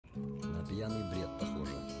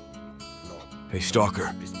Hey,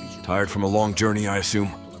 Stalker. Tired from a long journey, I assume?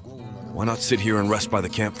 Why not sit here and rest by the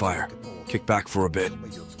campfire? Kick back for a bit,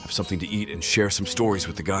 have something to eat, and share some stories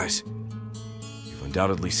with the guys. You've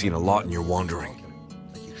undoubtedly seen a lot in your wandering.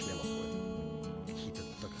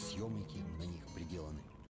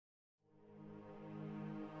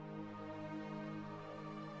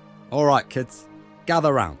 Alright kids,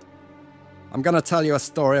 gather round. I'm going to tell you a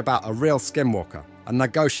story about a real skinwalker, a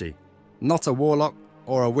Nagoshi, not a warlock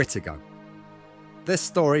or a wittigo. This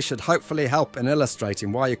story should hopefully help in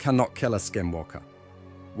illustrating why you cannot kill a skinwalker.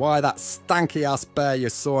 Why that stanky ass bear you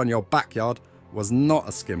saw in your backyard was not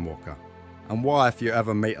a skinwalker. And why if you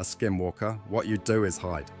ever meet a skinwalker, what you do is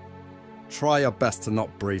hide. Try your best to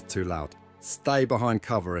not breathe too loud. Stay behind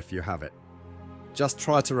cover if you have it. Just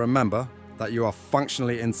try to remember that you are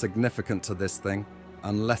functionally insignificant to this thing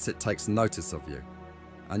unless it takes notice of you.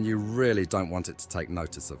 And you really don't want it to take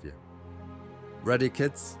notice of you. Ready,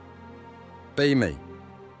 kids? Be me,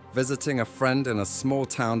 visiting a friend in a small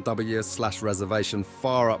town W/reservation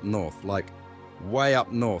far up north, like way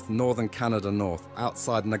up north, northern Canada north,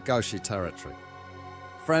 outside Nagoshi territory.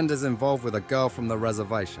 Friend is involved with a girl from the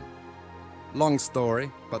reservation. Long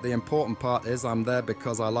story, but the important part is I'm there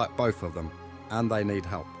because I like both of them, and they need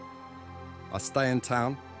help. I stay in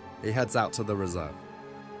town, he heads out to the reserve.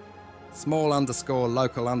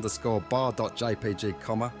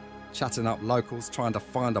 Small_local_bar.jpg, chatting up locals, trying to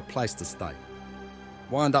find a place to stay.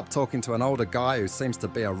 Wind up talking to an older guy who seems to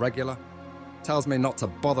be a regular. Tells me not to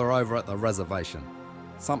bother over at the reservation.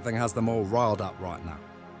 Something has them all riled up right now.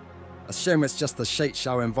 Assume it's just a shit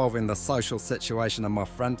show involving the social situation and my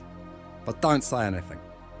friend, but don't say anything.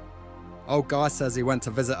 Old guy says he went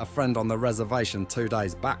to visit a friend on the reservation 2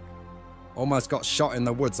 days back. Almost got shot in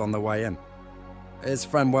the woods on the way in. His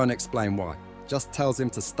friend won't explain why, just tells him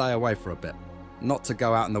to stay away for a bit, not to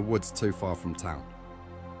go out in the woods too far from town.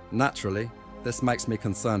 Naturally, this makes me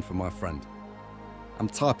concerned for my friend. I'm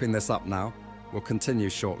typing this up now, we'll continue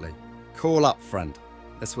shortly. Call up friend.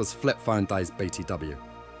 This was flip phone days BTW.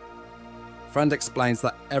 Friend explains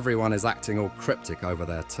that everyone is acting all cryptic over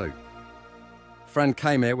there too. Friend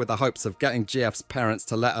came here with the hopes of getting GF's parents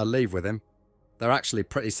to let her leave with him. They're actually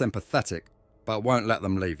pretty sympathetic, but won't let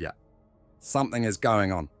them leave yet. Something is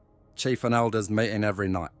going on. Chief and elders meeting every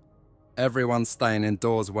night. Everyone staying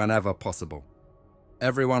indoors whenever possible.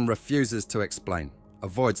 Everyone refuses to explain,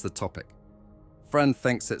 avoids the topic. Friend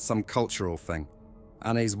thinks it's some cultural thing,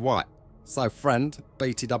 and he's white, so friend,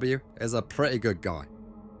 BTW, is a pretty good guy.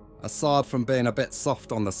 Aside from being a bit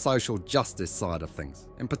soft on the social justice side of things,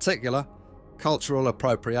 in particular, cultural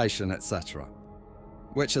appropriation, etc.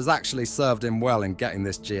 Which has actually served him well in getting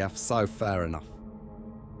this GF, so fair enough.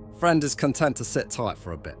 Friend is content to sit tight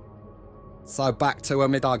for a bit. So back to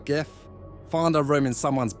Amidar GIF, find a room in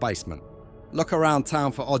someone's basement. Look around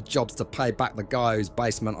town for odd jobs to pay back the guy whose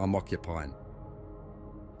basement I'm occupying.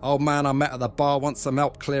 Old man I met at the bar wants some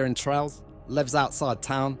help clearing trails, lives outside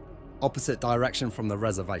town, opposite direction from the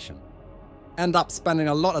reservation. End up spending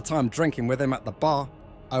a lot of time drinking with him at the bar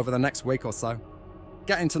over the next week or so.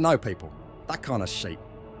 Getting to know people, that kind of shit.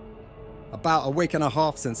 About a week and a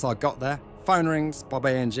half since I got there, phone rings, Bob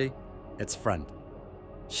A&G, it's friend.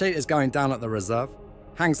 Sheet is going down at the reserve,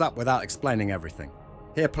 hangs up without explaining everything.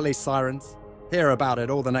 Hear police sirens, hear about it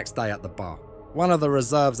all the next day at the bar. One of the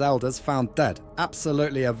reserve's elders found dead,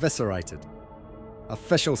 absolutely eviscerated.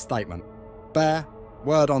 Official statement. Bear,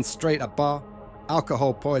 word on street at bar,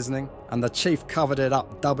 alcohol poisoning, and the chief covered it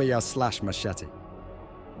up W/machete.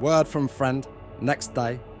 Word from friend, next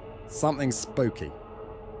day, something spooky.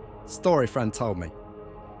 Story friend told me.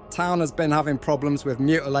 Town has been having problems with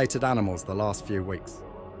mutilated animals the last few weeks.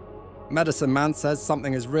 Medicine man says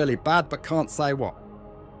something is really bad but can't say what.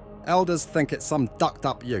 Elders think it's some ducked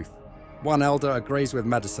up youth. One elder agrees with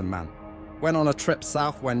medicine man. Went on a trip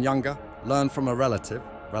south when younger, learned from a relative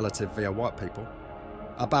via white people,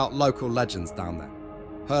 about local legends down there.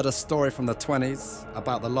 Heard a story from the 20s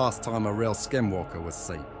about the last time a real skinwalker was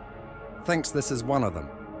seen. Thinks this is one of them.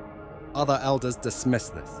 Other elders dismiss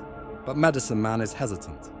this, but medicine man is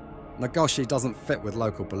hesitant. Nagoshi doesn't fit with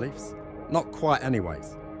local beliefs, not quite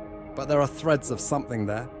anyways, but there are threads of something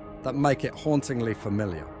there that make it hauntingly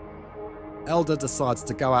familiar. Elder decides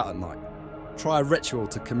to go out at night, try a ritual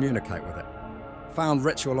to communicate with it. Found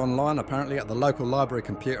ritual online apparently at the local library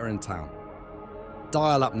computer in town.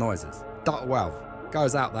 Dial-up noises, .12,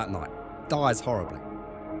 goes out that night, dies horribly.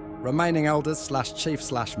 Remaining elders /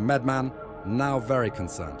 chief / medman now very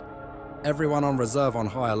concerned. Everyone on reserve on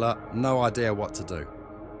high alert, no idea what to do.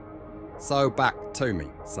 So back to me,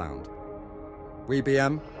 sound. We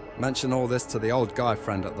BM, mention all this to the old guy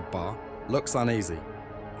friend at the bar, looks uneasy.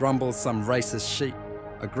 grumbles some racist sheet,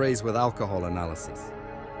 agrees with alcohol analysis.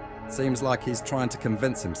 Seems like he's trying to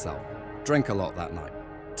convince himself. Drink a lot that night.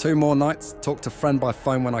 2 more nights, talk to friend by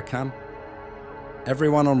phone when I can.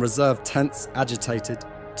 Everyone on reserve tense, agitated.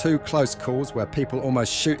 2 close calls where people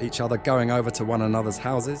almost shoot each other going over to one another's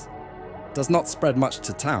houses. Does not spread much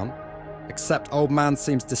to town, except old man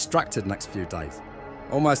seems distracted next few days.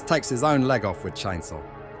 Almost takes his own leg off with chainsaw.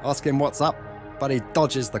 Ask him what's up, but he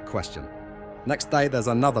dodges the question. Next day there's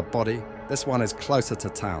another body, this one is closer to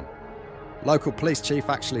town. Local police chief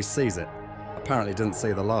actually sees it, apparently didn't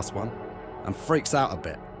see the last one, and freaks out a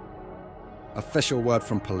bit. Official word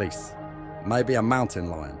from police. Maybe a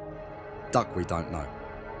mountain lion. Duck we don't know.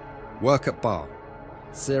 Work at bar.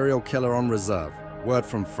 Serial killer on reserve. Word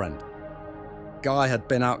from friend. Guy had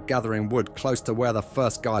been out gathering wood close to where the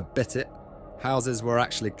first guy bit it. Houses were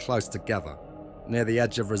actually close together, near the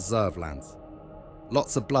edge of reserve lands.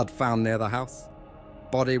 Lots of blood found near the house.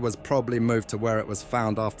 Body was probably moved to where it was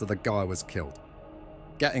found after the guy was killed.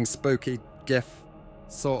 Getting spooky, gif,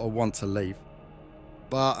 sort of want to leave.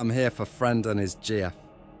 But I'm here for friend and his GF.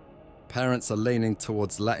 Parents are leaning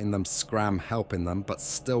towards letting them scram helping them, but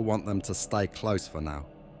still want them to stay close for now.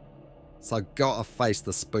 So gotta face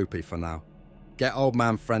the spoopy for now. Get old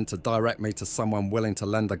man friend to direct me to someone willing to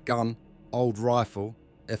lend a gun, old rifle,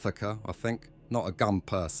 Ithaca, I think, not a gun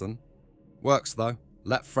person. Works though,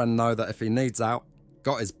 let friend know that if he needs out,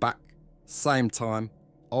 got his back. Same time,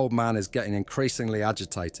 old man is getting increasingly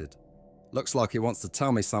agitated. Looks like he wants to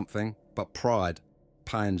tell me something, but pride,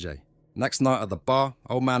 PNG. Next night at the bar,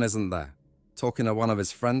 old man isn't there. Talking to one of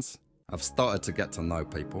his friends, I've started to get to know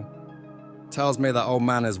people. Tells me that old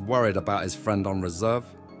man is worried about his friend on reserve,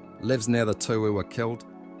 lives near the 2 who were killed,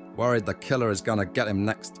 worried the killer is gonna get him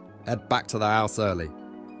next, head back to the house early.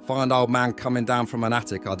 Find old man coming down from an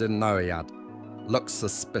attic I didn't know he had. Looks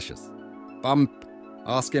suspicious. Bump,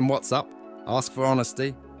 ask him what's up, ask for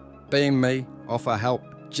honesty. Being me, offer help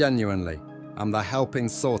genuinely. I'm the helping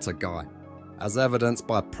sort of guy, as evidenced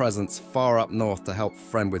by presence far up north to help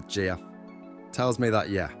friend with GF. Tells me that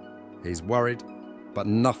yeah, he's worried, but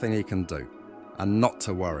nothing he can do, and not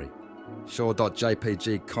to worry.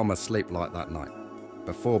 Sure.jpg, sleep like that night.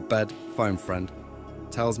 Before bed, phone friend.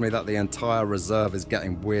 Tells me that the entire reserve is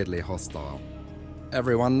getting weirdly hostile.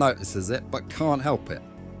 Everyone notices it, but can't help it.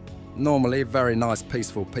 Normally very nice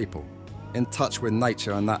peaceful people, in touch with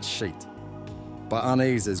nature and that sheet. But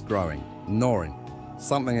unease is growing, gnawing.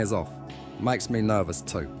 Something is off. Makes me nervous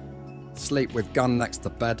too. Sleep with gun next to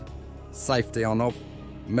bed, safety on off,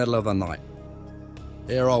 middle of the night.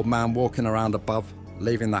 Hear old man walking around above,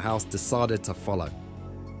 leaving the house, decided to follow.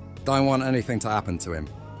 Don't want anything to happen to him.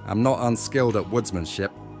 I'm not unskilled at woodsmanship.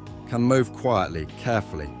 Can move quietly,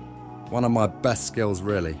 carefully. One of my best skills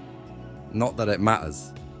really. Not that it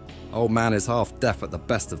matters. Old man is half deaf at the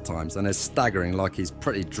best of times and is staggering like he's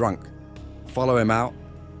pretty drunk. Follow him out,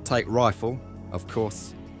 take rifle, of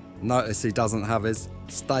course. Notice he doesn't have his,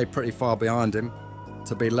 stay pretty far behind him,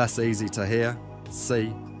 to be less easy to hear,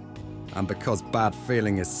 see, and because bad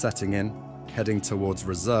feeling is setting in, heading towards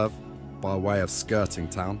reserve, by way of skirting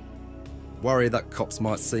town. Worry that cops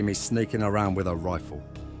might see me sneaking around with a rifle,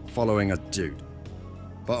 following a dude.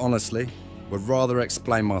 But honestly, would rather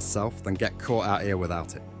explain myself than get caught out here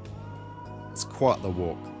without it. It's quite the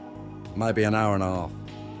walk, maybe an hour and a half.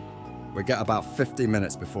 We get about 50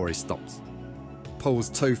 minutes before he stops. Pulls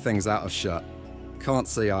 2 things out of shirt. Can't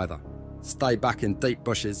see either. Stay back in deep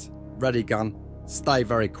bushes. Ready gun. Stay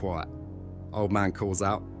very quiet. Old man calls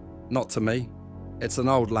out. Not to me. It's an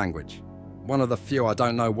old language. One of the few I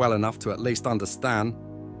don't know well enough to at least understand.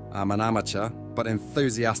 I'm an amateur, but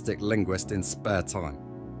enthusiastic linguist in spare time.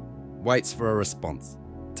 Waits for a response.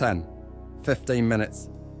 10, 15 minutes.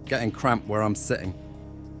 Getting cramped where I'm sitting.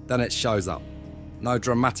 Then it shows up. No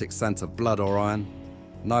dramatic scent of blood or iron.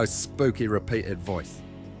 No spooky repeated voice.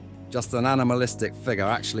 Just an animalistic figure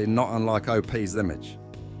actually not unlike OP's image.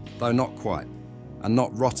 Though not quite. And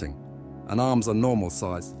not rotting. And arms are normal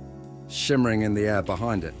size. Shimmering in the air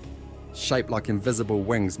behind it. Shaped like invisible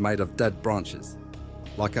wings made of dead branches.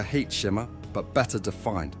 Like a heat shimmer, but better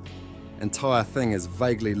defined. Entire thing is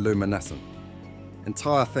vaguely luminescent.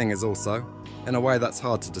 Entire thing is also, in a way that's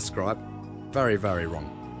hard to describe, very, very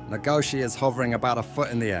wrong. NAGOSHI is hovering about a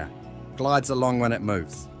foot in the air. Glides along when it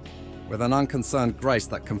moves, with an unconcerned grace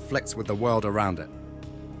that conflicts with the world around it.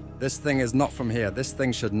 This thing is not from here, this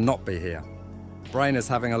thing should not be here. Brain is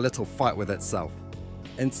having a little fight with itself.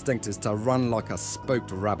 Instinct is to run like a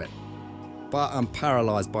spooked rabbit. But I'm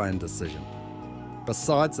paralysed by indecision.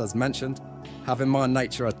 Besides, as mentioned, have in my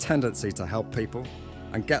nature a tendency to help people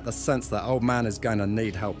and get the sense that old man is going to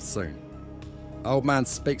need help soon. Old man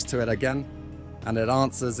speaks to it again, and it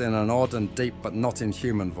answers in an odd and deep but not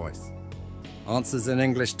inhuman voice. Answers in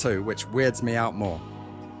English too, which weirds me out more.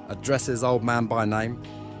 Addresses old man by name,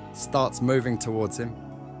 starts moving towards him.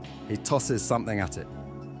 He tosses something at it.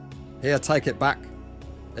 Here, take it back.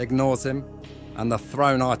 Ignores him, and the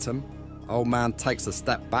thrown item, old man takes a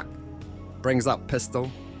step back, brings up pistol,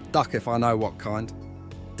 duck if I know what kind.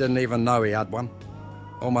 Didn't even know he had one.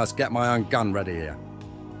 Almost get my own gun ready here.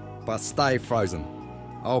 But stay frozen.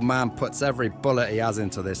 Old man puts every bullet he has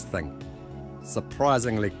into this thing.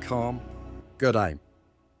 Surprisingly calm, good aim.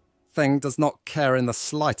 Thing does not care in the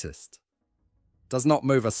slightest. Does not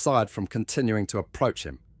move aside from continuing to approach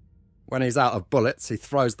him. When he's out of bullets, he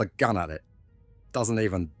throws the gun at it. Doesn't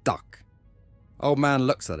even duck. Old man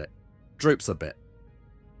looks at it, droops a bit.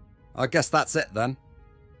 I guess that's it then.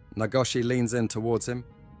 Nagoshi leans in towards him,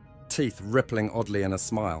 teeth rippling oddly in a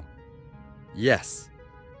smile. Yes.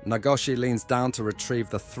 Nagoshi leans down to retrieve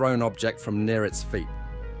the thrown object from near its feet.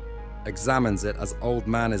 Examines it as old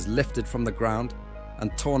man is lifted from the ground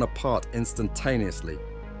and torn apart instantaneously.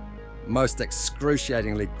 Most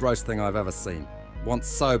excruciatingly gross thing I've ever seen. Wants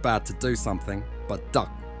so bad to do something, but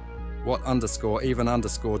duck. What underscore even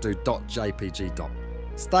underscore do dot jpg dot.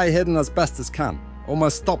 Stay hidden as best as can.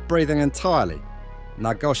 Almost stop breathing entirely.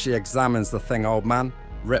 Nagoshi examines the thing old man,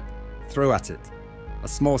 rip, threw at it. A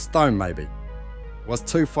small stone maybe. Was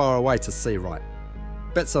too far away to see right.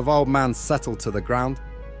 Bits of old man settled to the ground.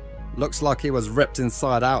 Looks like he was ripped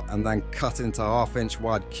inside out and then cut into half-inch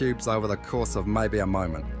wide cubes over the course of maybe a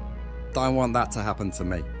moment. Don't want that to happen to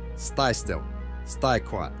me. Stay still. Stay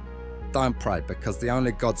quiet. Don't pray, because the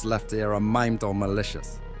only gods left here are maimed or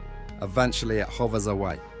malicious. Eventually it hovers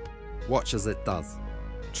away. Watch as it does.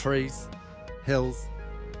 Trees, hills,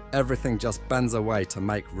 everything just bends away to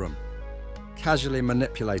make room. Casually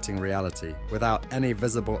manipulating reality without any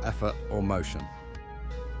visible effort or motion.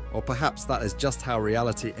 Or perhaps that is just how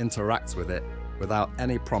reality interacts with it without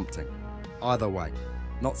any prompting. Either way,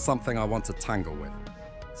 not something I want to tangle with.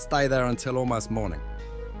 Stay there until almost morning.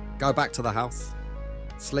 Go back to the house.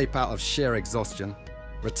 Sleep out of sheer exhaustion.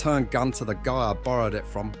 Return gun to the guy I borrowed it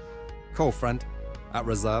from. Call friend. At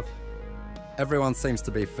reserve. Everyone seems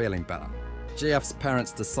to be feeling better. GF's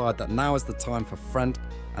parents decide that now is the time for friend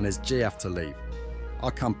and his GF to leave.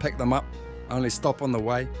 I'll come pick them up. Only stop on the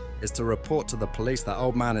way is to report to the police that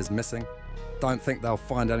old man is missing. Don't think they'll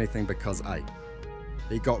find anything because A,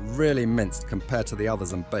 he got really minced compared to the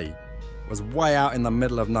others, and B, was way out in the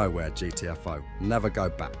middle of nowhere, GTFO. Never go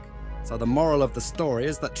back. So the moral of the story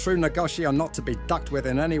is that true Nagoshi are not to be ducked with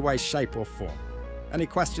in any way, shape or form. Any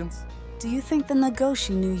questions? Do you think the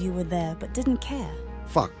Nagoshi knew you were there but didn't care?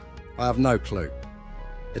 Fuck, I have no clue.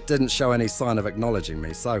 It didn't show any sign of acknowledging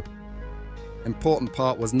me, so important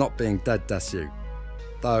part was not being dead desu.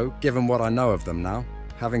 Though, given what I know of them now,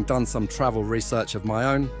 having done some travel research of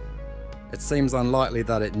my own, it seems unlikely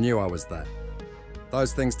that it knew I was there.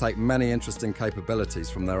 Those things take many interesting capabilities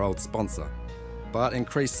from their old sponsor, but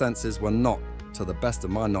increased senses were not, to the best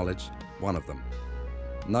of my knowledge, one of them.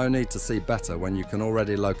 No need to see better when you can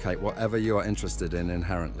already locate whatever you are interested in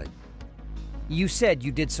inherently. You said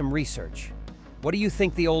you did some research. What do you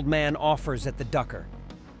think the old man offers at the Ducker?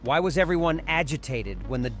 Why was everyone agitated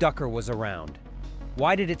when the Ducker was around?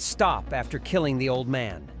 Why did it stop after killing the old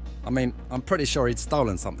man? I mean, I'm pretty sure he'd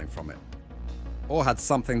stolen something from it. Or had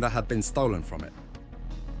something that had been stolen from it.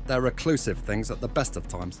 They're reclusive things at the best of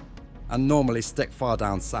times, and normally stick far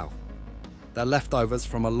down south. They're leftovers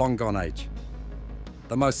from a long-gone age.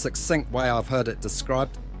 The most succinct way I've heard it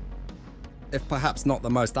described, if perhaps not the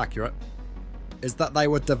most accurate, is that they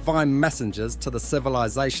were divine messengers to the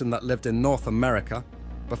civilization that lived in North America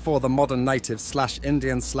before the modern natives /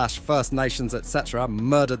 Indians / First Nations etc.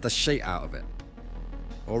 murdered the shit out of it.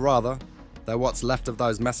 Or rather, they're what's left of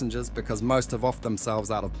those messengers because most have offed themselves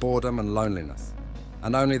out of boredom and loneliness,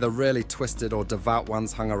 and only the really twisted or devout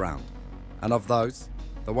ones hung around. And of those,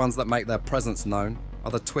 the ones that make their presence known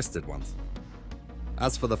are the twisted ones.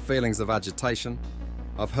 As for the feelings of agitation,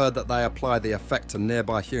 I've heard that they apply the effect to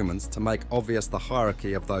nearby humans to make obvious the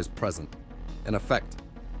hierarchy of those present. In effect,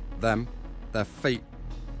 them, their feet,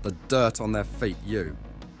 the dirt on their feet, you.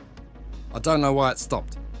 I don't know why it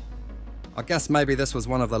stopped. I guess maybe this was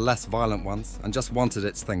one of the less violent ones and just wanted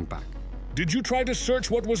its thing back. Did you try to search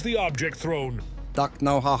what was the object thrown? Duck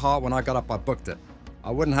no haha, when I got up I booked it. I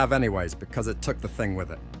wouldn't have anyways because it took the thing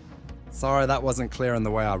with it. Sorry that wasn't clear in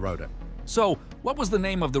the way I wrote it. So, what was the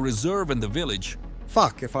name of the reserve in the village?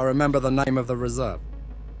 Fuck if I remember the name of the reserve.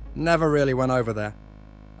 Never really went over there.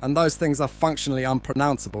 And those things are functionally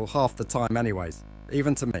unpronounceable half the time anyways,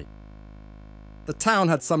 even to me. The town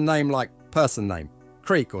had some name like person name,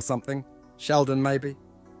 Creek or something, Sheldon maybe.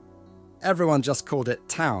 everyone just called it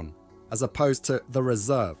town, as opposed to the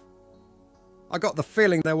reserve. I got the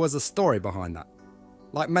feeling there was a story behind that.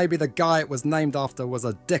 Like maybe the guy it was named after was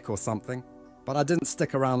a dick or something, but I didn't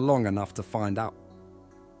stick around long enough to find out.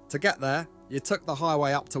 To get there, you took the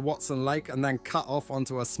highway up to Watson Lake and then cut off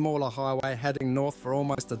onto a smaller highway heading north for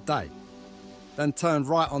almost a day. Then turned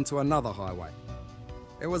right onto another highway.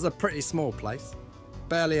 It was a pretty small place,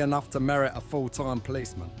 barely enough to merit a full-time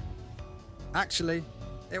policeman. Actually,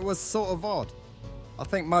 it was sort of odd. I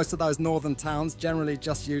think most of those northern towns generally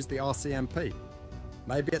just use the RCMP.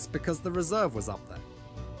 Maybe it's because the reserve was up there,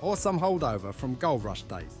 or some holdover from Gold Rush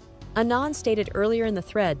days. Anon stated earlier in the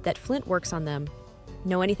thread that Flint works on them.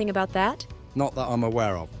 Know anything about that? Not that I'm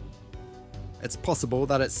aware of. It's possible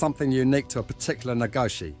that it's something unique to a particular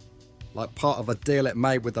Nagoshi, like part of a deal it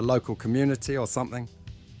made with the local community or something.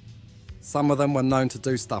 Some of them were known to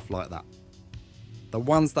do stuff like that. The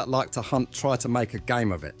ones that like to hunt try to make a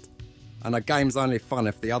game of it, and a game's only fun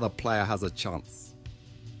if the other player has a chance.